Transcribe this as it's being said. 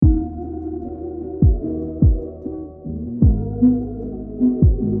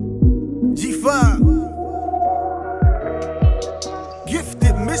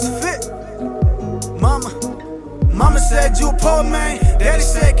said you a poor man. Daddy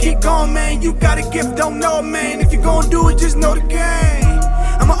said keep going, man. You got a gift, don't know it, man. If you gon' do it, just know the game.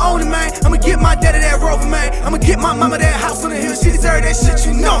 I'ma own it, man. I'ma get my daddy that Rover, man. I'ma get my mama that house on the hill. She deserve that shit,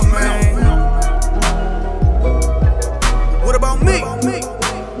 you know, man. What about me?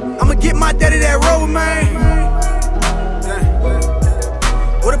 I'ma get my daddy that Rover, man.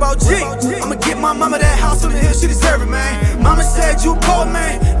 What about G? I'ma get my mama that house on the hill, she deserve it, man. Mama said you poor,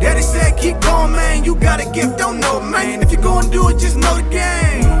 man. Daddy said keep going, man. You got a gift, don't know it, man. If you gon' do it, just know the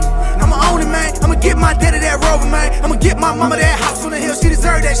game. I'ma own it, man. I'ma get my daddy that Rover, man. I'ma get my mama that house on the hill, she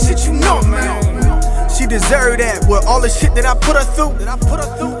deserve that shit, you know it, man. She deserve that with all the shit that I put her through.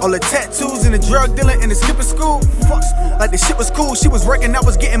 All the tattoos and the drug dealing and the skipping school. Like the shit was cool, she was working, I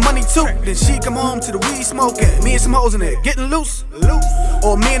was getting money too. Then she come home to the weed smoking, me and some hoes in there getting loose.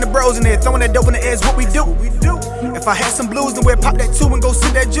 Or me and the bros in there throwing that dope in the air is what we do. If I had some blues, then we'd pop that too and go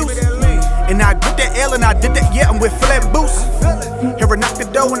sip that juice. And I grip that L and I did that, yeah, I'm with flat boost. Hear her knock the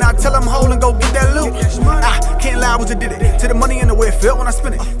door and I tell him hold and go get that loot. I can't lie, I was a did it. To the money and the way it felt when I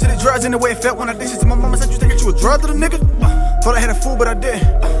spent it. To the drugs and the way it felt when I did shit. To my mama said you think that you a drug little nigga. Thought I had a fool, but I didn't.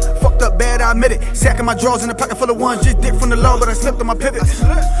 Fucked up bad, I admit it. Sacking my drawers in a pocket full of ones. Just dick from the low, but I slipped on my pivot.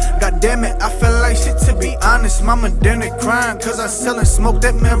 God damn it, I feel like shit to be honest. Mama done it crying cause I sell and smoke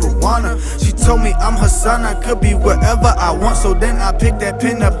that marijuana. She told me I'm her son, I could be wherever I want. So then I picked that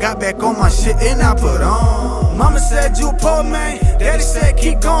pen up, got back on my shit and I put on. Mama said you a poor man. Daddy said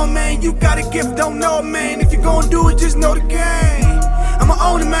keep going, man. You got a gift, don't know it, man. If you gon' do it, just know the game. I'ma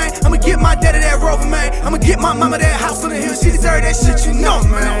own it, man. I'ma get my daddy that Rover, man. I'ma get my mama that house on the hill. She deserve that shit, you know,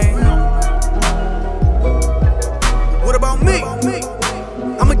 man. What about me?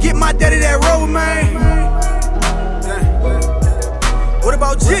 I'ma get my daddy that Rover, man. What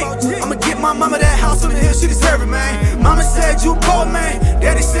about G? I'ma get my mama that house on the hill. She deserve it, man. Mama said you poor, man.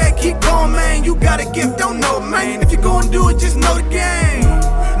 Daddy said keep going, man. You got a gift, don't know it, man. If you gon' do it, just know the game.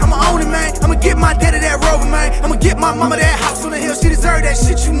 I'ma own it, man. I'ma get my daddy that Rover, man. I'ma get my mama that house on the hill. She deserve that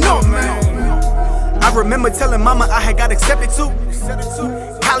shit, you know, man. I remember telling mama I had got accepted to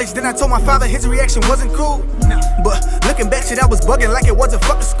college, then I told my father his reaction wasn't cool. But looking back, shit, I was bugging like it wasn't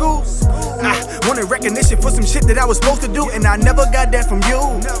fucking school. I wanted recognition for some shit that I was supposed to do, and I never got that from you.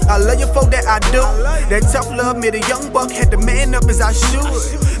 I love you for that, I do. That tough love made a young buck, had to man up as I should.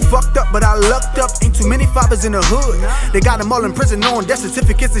 Fucked up, but I lucked up. Ain't too many fathers in the hood. They got them all in prison on death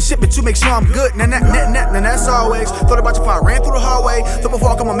certificates and shit, but you make sure I'm good. Nah, that's always. Thought about you before I ran through the hallway. Thought before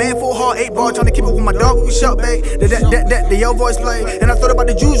I come a man full hard 8 ball, trying to keep it with my dog who shot, babe. That your voice play. And I thought about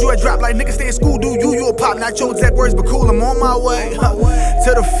the Jews you had dropped, like niggas stay in school, do you a pop, not your exact words, but cool, I'm on my way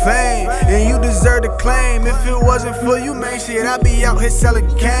to the fame, and you deserve the claim. If it wasn't for you, man, shit, I'd be out here selling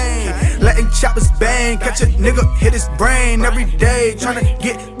cane, letting choppers bang, catch a nigga, hit his brain every day, trying to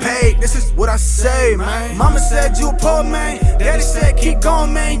get paid. This is what I say, man. Mama said you a poor man. Daddy said keep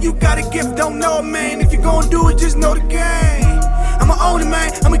going, man. You got a gift, don't know it, man. If you gon' do it, just know the game. I'ma own it,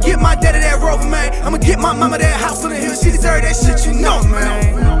 man. I'ma get my daddy that Rover, man. I'ma get my mama that house on the hill. She deserve that shit, you know,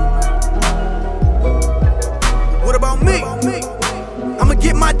 man. What about me? I'ma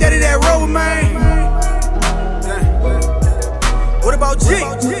get my daddy that Rover, man. What about G?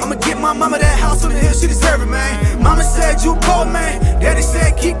 I'ma get my mama that house on the hill. She deserve it, man. Mama said you poor, man. Daddy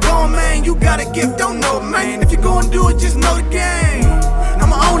said keep going, man. You got a gift, don't know it, man. If you gon' do it, just know the game.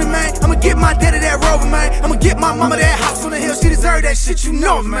 I'ma own it, man. I'ma get my daddy that Rover, man. I'ma get my mama that house on the hill. She deserve that shit, you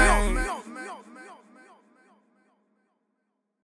know, man.